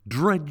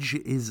Dredge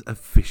is a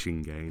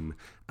fishing game,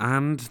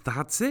 and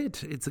that's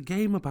it. It's a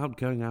game about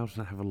going out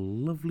and have a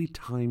lovely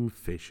time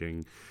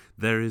fishing.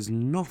 There is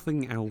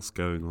nothing else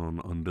going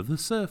on under the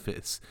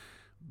surface,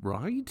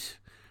 right?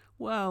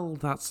 Well,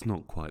 that's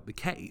not quite the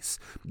case.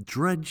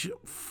 Dredge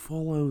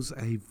follows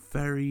a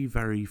very,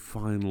 very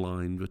fine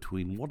line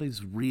between what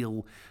is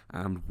real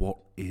and what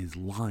is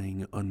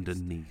lying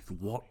underneath,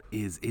 what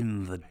is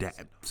in the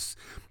depths.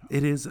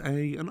 It is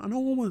an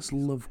almost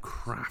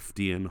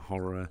Lovecraftian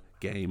horror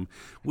game,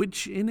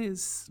 which in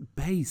its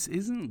base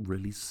isn't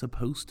really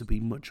supposed to be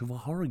much of a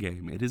horror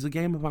game. It is a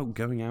game about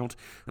going out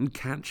and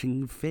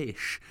catching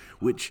fish,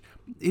 which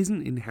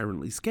isn't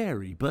inherently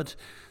scary, but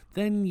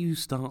then you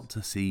start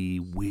to see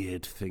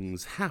weird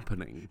things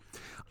happening.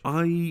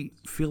 I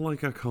feel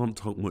like I can't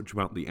talk much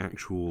about the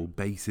actual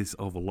basis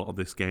of a lot of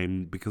this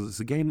game because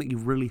it's a game that you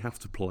really have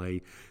to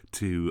play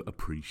to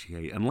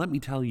appreciate. And let me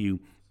tell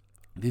you,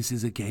 this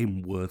is a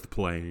game worth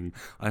playing.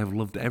 I have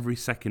loved every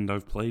second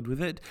I've played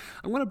with it.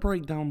 I'm going to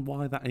break down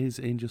why that is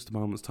in just a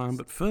moment's time,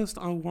 but first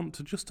I want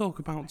to just talk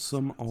about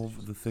some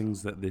of the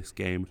things that this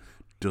game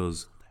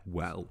does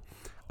well.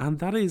 And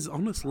that is,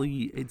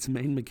 honestly, its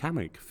main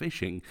mechanic,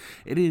 fishing.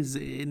 It is,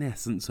 in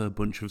essence, a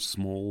bunch of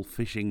small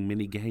fishing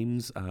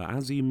mini-games.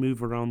 As you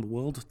move around the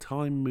world,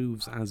 time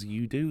moves as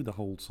you do, the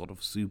whole sort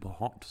of super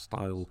hot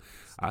style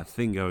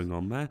thing going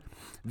on there.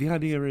 The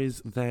idea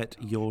is that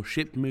your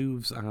ship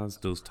moves as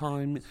does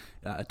time.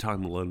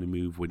 Time will only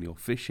move when you're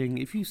fishing.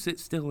 If you sit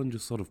still and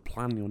just sort of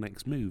plan your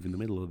next move in the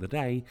middle of the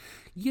day,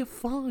 you're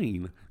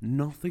fine.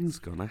 Nothing's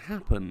gonna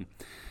happen.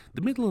 The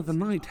middle of the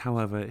night,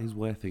 however, is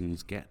where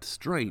things get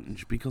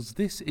strange, because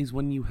this is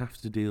when you have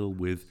to deal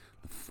with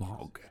the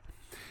fog.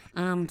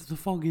 And the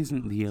fog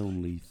isn't the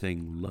only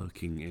thing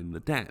lurking in the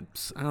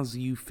depths. As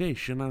you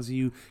fish and as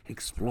you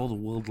explore the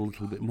world a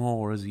little bit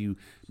more, as you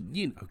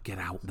get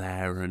out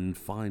there and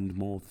find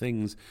more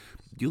things,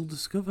 you'll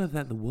discover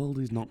that the world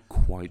is not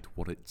quite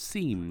what it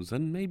seems,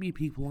 and maybe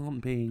people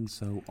aren't being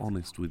so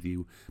honest with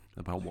you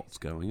about what's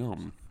going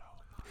on.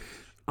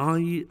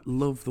 I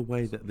love the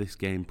way that this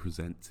game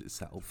presents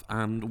itself,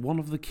 and one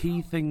of the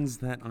key things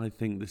that I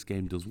think this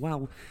game does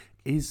well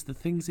is the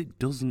things it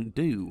doesn't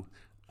do.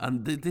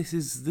 And this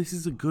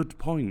is a good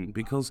point,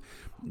 because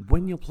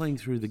when you're playing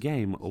through the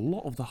game, a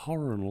lot of the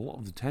horror and a lot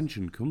of the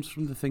tension comes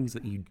from the things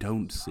that you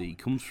don't see,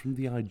 comes from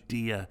the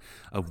idea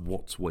of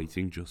what's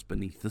waiting just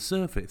beneath the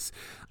surface.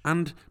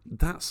 And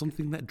that's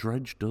something that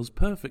Dredge does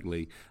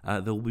perfectly.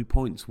 There'll be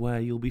points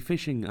where you'll be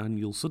fishing and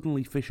you'll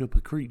suddenly fish up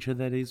a creature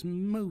that is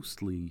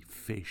mostly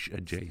fish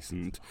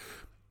adjacent.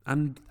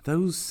 And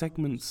those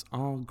segments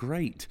are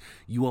great.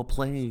 You are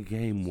playing a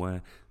game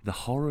where the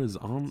horrors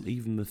aren't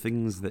even the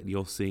things that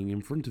you're seeing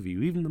in front of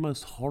you. Even the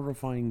most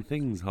horrifying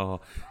things are,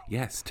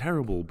 yes,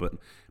 terrible, but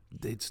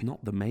it's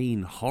not the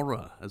main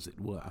horror, as it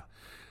were.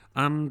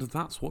 And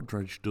that's what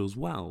Dredge does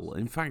well.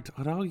 In fact,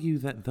 I'd argue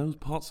that those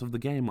parts of the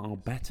game are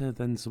better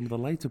than some of the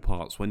later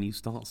parts when you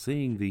start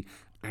seeing the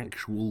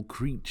actual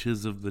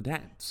creatures of the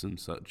depths and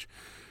such.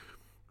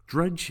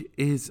 Dredge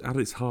is, at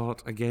its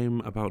heart, a game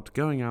about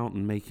going out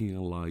and making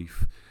a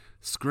life,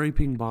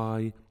 scraping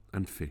by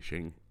and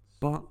fishing.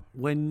 But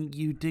when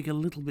you dig a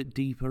little bit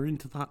deeper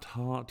into that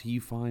heart, you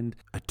find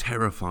a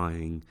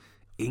terrifying,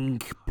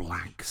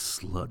 ink-black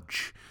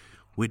sludge,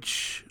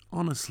 which,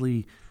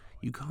 honestly,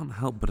 you can't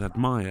help but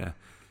admire,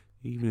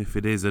 even if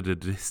it is at a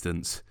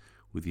distance,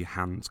 with your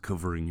hands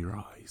covering your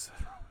eyes.